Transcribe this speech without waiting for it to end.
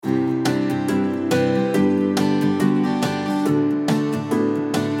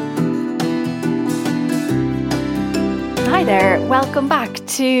Hi there, welcome back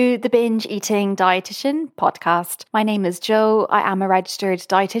to the Binge Eating Dietitian podcast. My name is Jo, I am a registered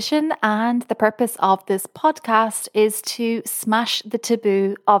dietitian, and the purpose of this podcast is to smash the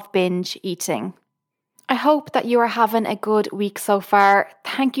taboo of binge eating. I hope that you are having a good week so far.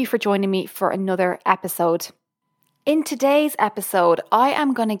 Thank you for joining me for another episode. In today's episode, I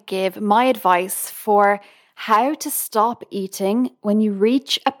am going to give my advice for how to stop eating when you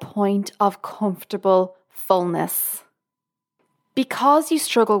reach a point of comfortable fullness. Because you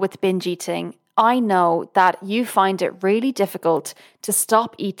struggle with binge eating, I know that you find it really difficult to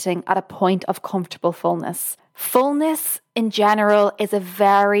stop eating at a point of comfortable fullness. Fullness in general is a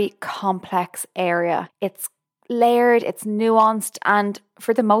very complex area. It's layered, it's nuanced, and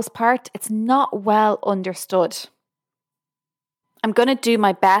for the most part, it's not well understood. I'm going to do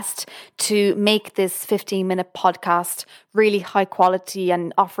my best to make this 15-minute podcast really high quality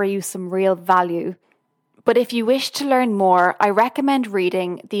and offer you some real value. But if you wish to learn more, I recommend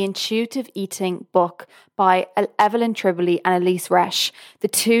reading the Intuitive Eating book by Evelyn Tribole and Elise Resch, the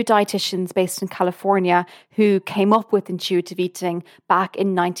two dietitians based in California who came up with intuitive eating back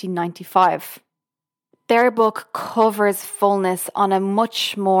in 1995. Their book covers fullness on a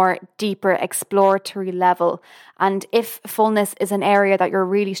much more deeper exploratory level. And if fullness is an area that you're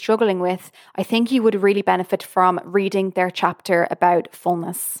really struggling with, I think you would really benefit from reading their chapter about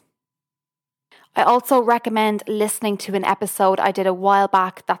fullness. I also recommend listening to an episode I did a while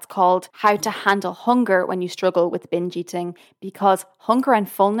back that's called How to Handle Hunger When You Struggle with Binge Eating, because hunger and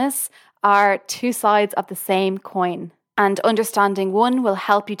fullness are two sides of the same coin, and understanding one will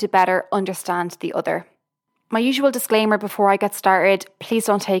help you to better understand the other. My usual disclaimer before I get started, please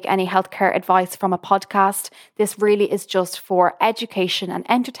don't take any healthcare advice from a podcast. This really is just for education and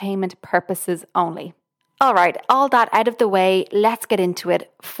entertainment purposes only. All right, all that out of the way, let's get into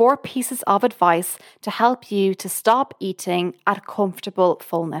it. 4 pieces of advice to help you to stop eating at comfortable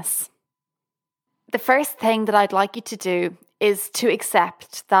fullness. The first thing that I'd like you to do is to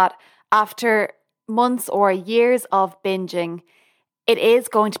accept that after months or years of binging, it is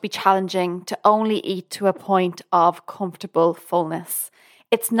going to be challenging to only eat to a point of comfortable fullness.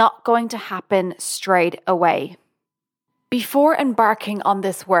 It's not going to happen straight away. Before embarking on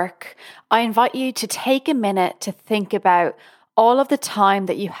this work, I invite you to take a minute to think about all of the time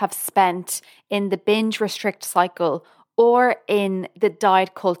that you have spent in the binge restrict cycle or in the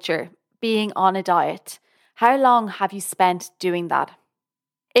diet culture, being on a diet. How long have you spent doing that?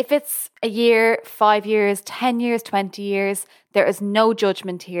 If it's a year, 5 years, 10 years, 20 years, there is no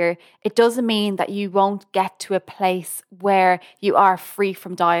judgment here. It doesn't mean that you won't get to a place where you are free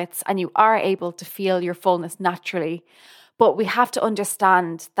from diets and you are able to feel your fullness naturally. But we have to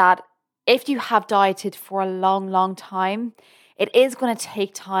understand that if you have dieted for a long, long time, it is going to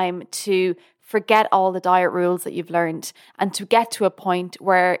take time to forget all the diet rules that you've learned and to get to a point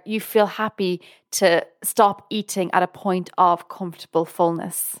where you feel happy to stop eating at a point of comfortable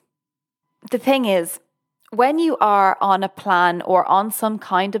fullness. The thing is, when you are on a plan or on some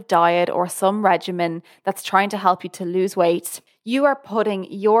kind of diet or some regimen that's trying to help you to lose weight, you are putting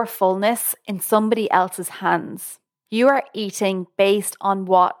your fullness in somebody else's hands. You are eating based on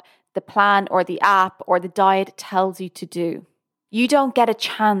what the plan or the app or the diet tells you to do. You don't get a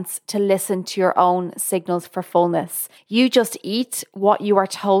chance to listen to your own signals for fullness. You just eat what you are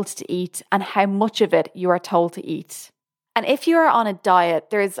told to eat and how much of it you are told to eat. And if you are on a diet,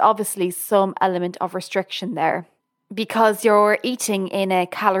 there is obviously some element of restriction there because you're eating in a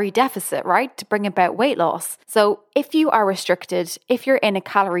calorie deficit, right, to bring about weight loss. So if you are restricted, if you're in a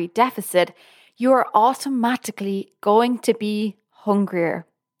calorie deficit, you are automatically going to be hungrier.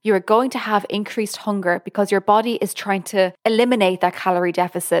 You are going to have increased hunger because your body is trying to eliminate that calorie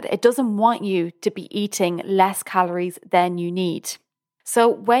deficit. It doesn't want you to be eating less calories than you need. So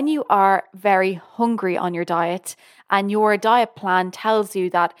when you are very hungry on your diet and your diet plan tells you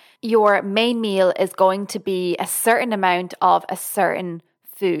that your main meal is going to be a certain amount of a certain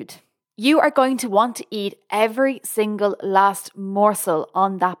food, you are going to want to eat every single last morsel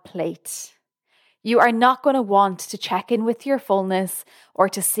on that plate. You are not going to want to check in with your fullness or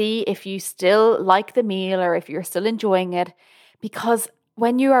to see if you still like the meal or if you're still enjoying it, because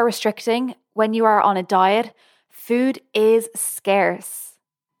when you are restricting, when you are on a diet, food is scarce.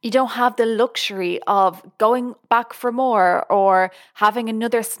 You don't have the luxury of going back for more or having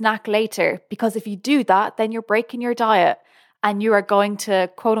another snack later, because if you do that, then you're breaking your diet and you are going to,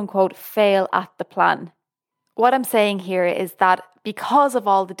 quote unquote, fail at the plan. What I'm saying here is that because of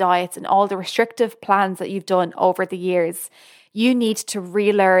all the diets and all the restrictive plans that you've done over the years, you need to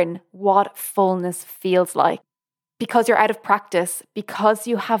relearn what fullness feels like. because you're out of practice, because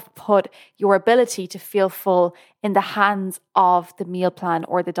you have put your ability to feel full in the hands of the meal plan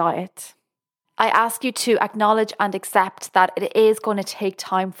or the diet. I ask you to acknowledge and accept that it is going to take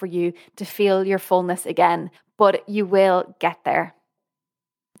time for you to feel your fullness again, but you will get there.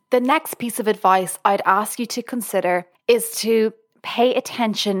 The next piece of advice I'd ask you to consider is to pay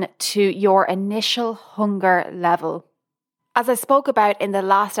attention to your initial hunger level. As I spoke about in the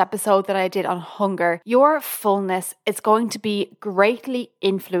last episode that I did on hunger, your fullness is going to be greatly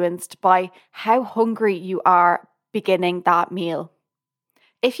influenced by how hungry you are beginning that meal.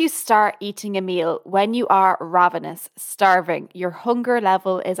 If you start eating a meal when you are ravenous, starving, your hunger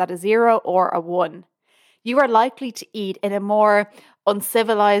level is at a 0 or a 1. You are likely to eat in a more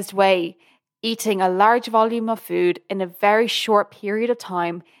uncivilized way, eating a large volume of food in a very short period of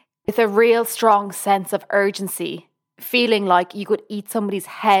time with a real strong sense of urgency, feeling like you could eat somebody's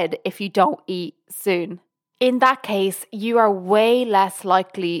head if you don't eat soon. In that case, you are way less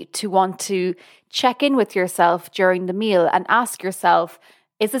likely to want to check in with yourself during the meal and ask yourself,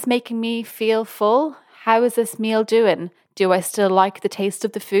 is this making me feel full? How is this meal doing? Do I still like the taste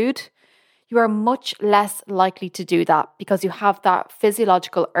of the food? You are much less likely to do that because you have that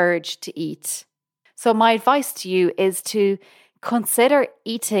physiological urge to eat. So my advice to you is to consider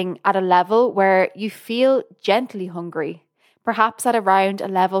eating at a level where you feel gently hungry, perhaps at around a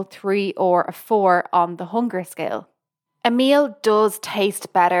level 3 or a 4 on the hunger scale. A meal does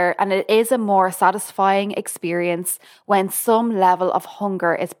taste better and it is a more satisfying experience when some level of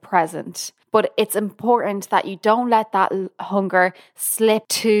hunger is present. But it's important that you don't let that hunger slip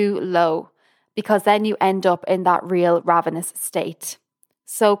too low, because then you end up in that real ravenous state.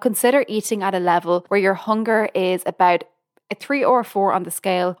 So consider eating at a level where your hunger is about a 3 or a 4 on the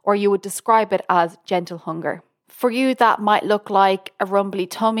scale, or you would describe it as gentle hunger. For you, that might look like a rumbly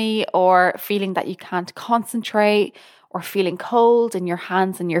tummy, or feeling that you can't concentrate, or feeling cold in your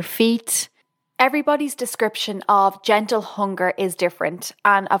hands and your feet. Everybody's description of gentle hunger is different,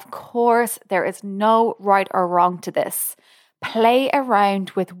 and of course, there is no right or wrong to this. Play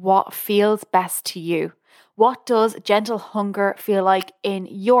around with what feels best to you. What does gentle hunger feel like in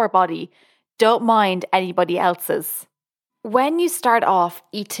your body? Don't mind anybody else's. When you start off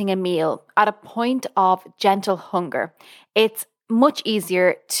eating a meal at a point of gentle hunger, it's much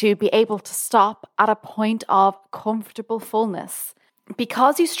easier to be able to stop at a point of comfortable fullness.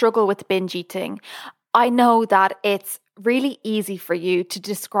 Because you struggle with binge eating, I know that it's really easy for you to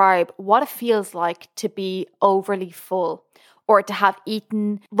describe what it feels like to be overly full, or to have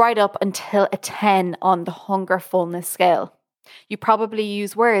eaten right up until a 10 on the hunger fullness scale. You probably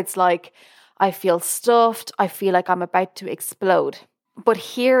use words like, I feel stuffed, I feel like I'm about to explode. But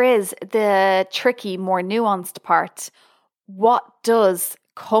here is the tricky, more nuanced part. What does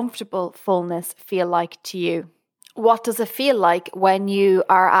comfortable fullness feel like to you? What does it feel like when you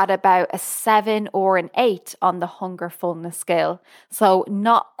are at about a 7 or an 8 on the hunger fullness scale? So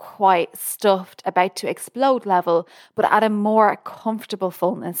not quite stuffed, about to explode level, but at a more comfortable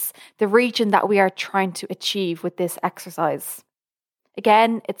fullness, the region that we are trying to achieve with this exercise.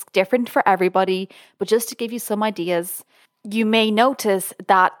 Again, it's different for everybody, but just to give you some ideas, you may notice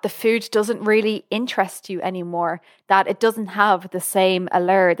that the food doesn't really interest you anymore, that it doesn't have the same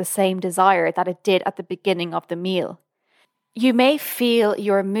allure, the same desire that it did at the beginning of the meal. You may feel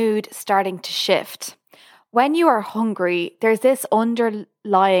your mood starting to shift. When you are hungry, there's this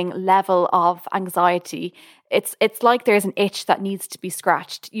underlying level of anxiety. It's like there's an itch that needs to be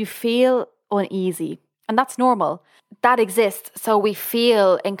scratched. You feel uneasy, and that's normal. That exists, so we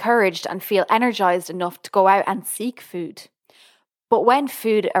feel encouraged and feel energized enough to go out and seek food. But when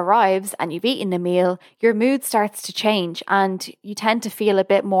food arrives and you've eaten a meal, your mood starts to change and you tend to feel a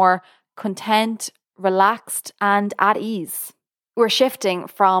bit more content, relaxed, and at ease. We're shifting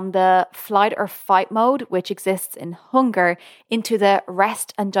from the flight or fight mode, which exists in hunger, into the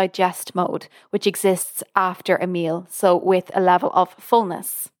rest and digest mode, which exists after a meal, so with a level of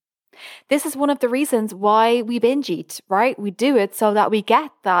fullness. This is one of the reasons why we binge eat, right? We do it so that we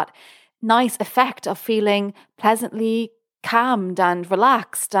get that nice effect of feeling pleasantly calmed and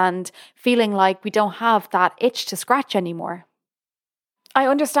relaxed and feeling like we don't have that itch to scratch anymore. I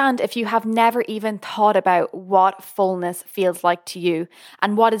understand if you have never even thought about what fullness feels like to you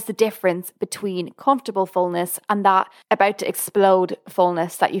and what is the difference between comfortable fullness and that about to explode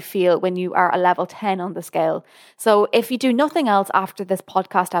fullness that you feel when you are a level 10 on the scale. So if you do nothing else after this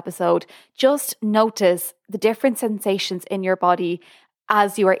podcast episode, just notice the different sensations in your body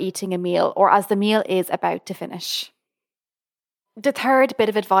as you are eating a meal or as the meal is about to finish. The third bit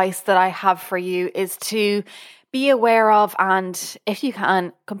of advice that I have for you is to be aware of and, if you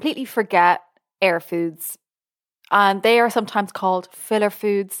can, completely forget air foods. and they are sometimes called filler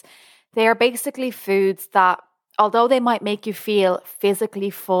foods. They are basically foods that, although they might make you feel physically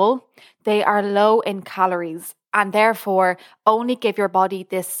full, they are low in calories and therefore only give your body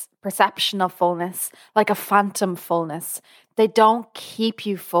this perception of fullness, like a phantom fullness. They don't keep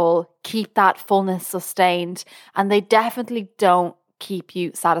you full, keep that fullness sustained, and they definitely don't keep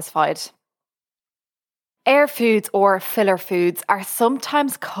you satisfied. Air foods or filler foods are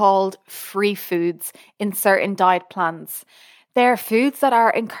sometimes called free foods in certain diet plans. They're foods that are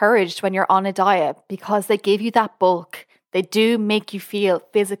encouraged when you're on a diet because they give you that bulk. They do make you feel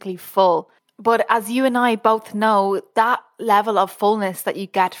physically full. But as you and I both know, that level of fullness that you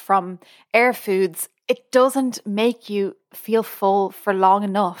get from air foods, it doesn't make you feel full for long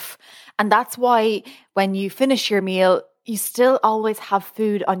enough. And that's why when you finish your meal, you still always have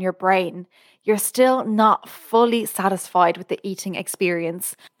food on your brain. You're still not fully satisfied with the eating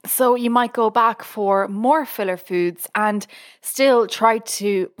experience. So you might go back for more filler foods and still try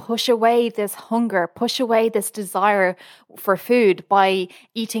to push away this hunger, push away this desire for food by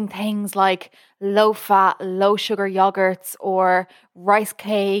eating things like low fat, low sugar yogurts or rice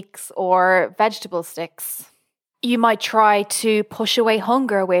cakes or vegetable sticks. You might try to push away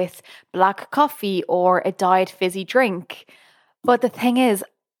hunger with black coffee or a diet fizzy drink. But the thing is,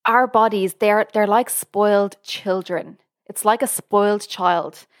 our bodies, they're like spoiled children. It's like a spoiled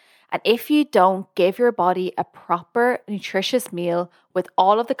child. And if you don't give your body a proper, nutritious meal with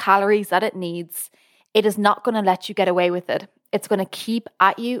all of the calories that it needs, it is not going to let you get away with it. It's going to keep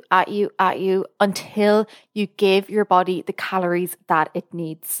at you until you give your body the calories that it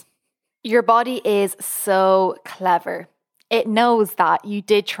needs. Your body is so clever. It knows that you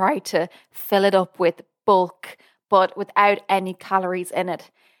did try to fill it up with bulk, but without any calories in it.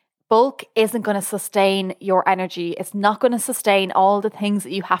 Bulk isn't going to sustain your energy. It's not going to sustain all the things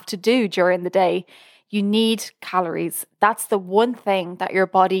that you have to do during the day. You need calories. That's the one thing that your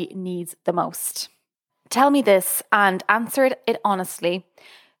body needs the most. Tell me this and answer it honestly.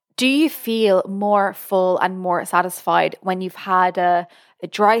 Do you feel more full and more satisfied when you've had a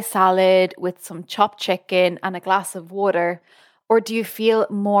dry salad with some chopped chicken and a glass of water? Or do you feel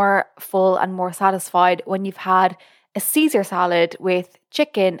more full and more satisfied when you've had a Caesar salad with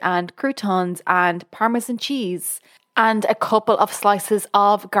chicken and croutons and Parmesan cheese and a couple of slices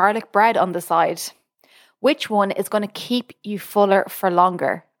of garlic bread on the side? Which one is going to keep you fuller for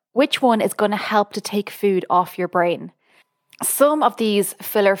longer? Which one is going to help to take food off your brain? Some of these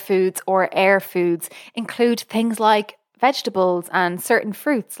filler foods or air foods include things like vegetables and certain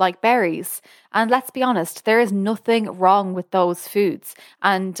fruits like berries. And let's be honest, there is nothing wrong with those foods.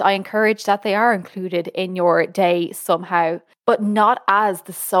 And I encourage that they are included in your day somehow, but not as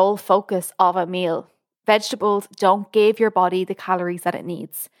the sole focus of a meal. Vegetables don't give your body the calories that it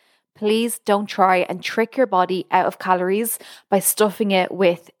needs. Please don't try and trick your body out of calories by stuffing it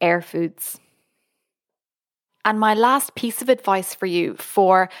with air foods. And my last piece of advice for you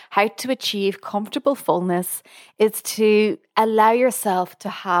for how to achieve comfortable fullness is to allow yourself to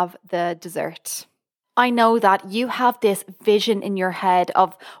have the dessert. I know that you have this vision in your head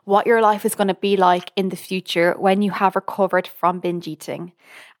of what your life is going to be like in the future when you have recovered from binge eating.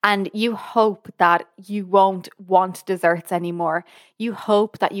 And you hope that you won't want desserts anymore. You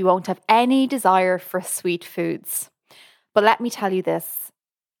hope that you won't have any desire for sweet foods. But let me tell you this.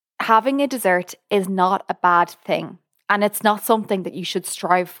 Having a dessert is not a bad thing, and it's not something that you should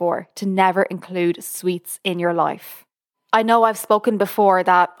strive for to never include sweets in your life. I know I've spoken before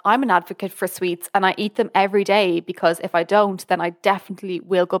that I'm an advocate for sweets and I eat them every day because if I don't, then I definitely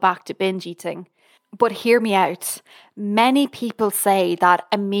will go back to binge eating. But hear me out. Many people say that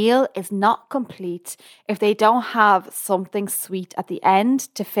a meal is not complete if they don't have something sweet at the end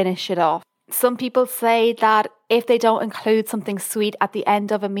to finish it off. Some people say that if they don't include something sweet at the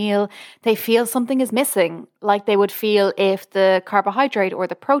end of a meal, they feel something is missing, like they would feel if the carbohydrate or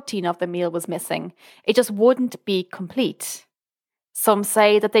the protein of the meal was missing. It just wouldn't be complete. Some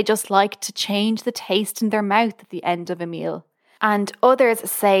say that they just like to change the taste in their mouth at the end of a meal. And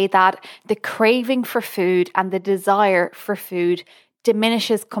others say that the craving for food and the desire for food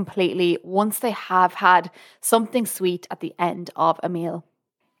diminishes completely once they have had something sweet at the end of a meal.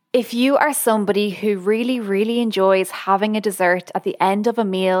 If you are somebody who really enjoys having a dessert at the end of a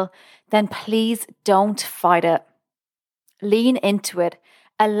meal, then please don't fight it. Lean into it.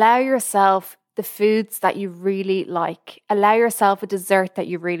 Allow yourself the foods that you really like. Allow yourself a dessert that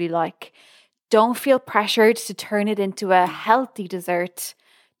you really like. Don't feel pressured to turn it into a healthy dessert.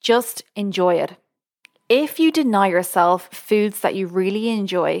 Just enjoy it. If you deny yourself foods that you really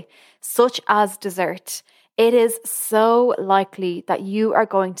enjoy, such as dessert, it is so likely that you are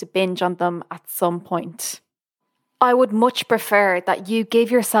going to binge on them at some point. I would much prefer that you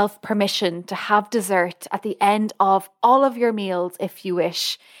give yourself permission to have dessert at the end of all of your meals if you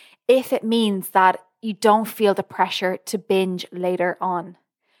wish, if it means that you don't feel the pressure to binge later on.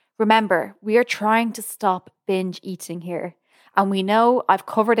 Remember, we are trying to stop binge eating here. And we know, I've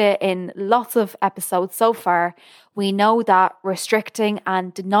covered it in lots of episodes so far, we know that restricting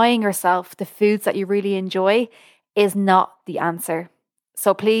and denying yourself the foods that you really enjoy is not the answer.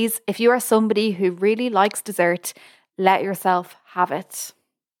 So please, if you are somebody who really likes dessert, let yourself have it.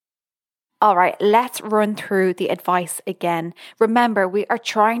 All right, let's run through the advice again. Remember, we are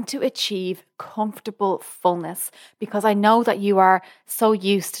trying to achieve comfortable fullness because I know that you are so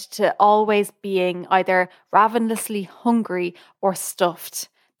used to always being either ravenously hungry or stuffed.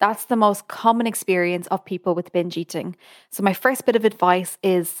 That's the most common experience of people with binge eating. So my first bit of advice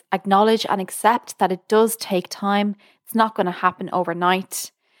is acknowledge and accept that it does take time. It's not going to happen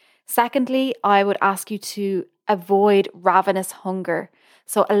overnight. Secondly, I would ask you to avoid ravenous hunger.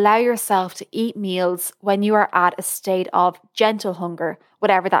 So allow yourself to eat meals when you are at a state of gentle hunger,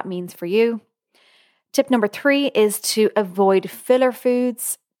 whatever that means for you. Tip number 3 is to avoid filler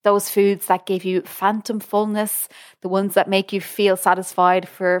foods, those foods that give you phantom fullness, the ones that make you feel satisfied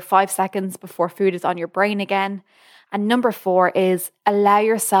for 5 seconds before food is on your brain again. And number 4 is allow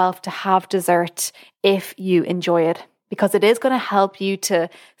yourself to have dessert if you enjoy it, because it is going to help you to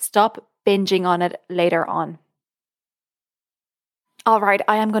stop binging on it later on. All right,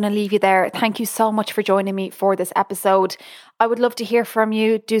 I am going to leave you there. Thank you so much for joining me for this episode. I would love to hear from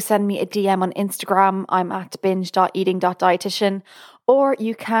you. Do send me a DM on Instagram. I'm at binge.eating.dietitian. Or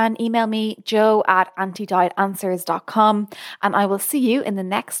you can email me, joe@antidietanswers.com, and I will see you in the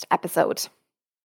next episode.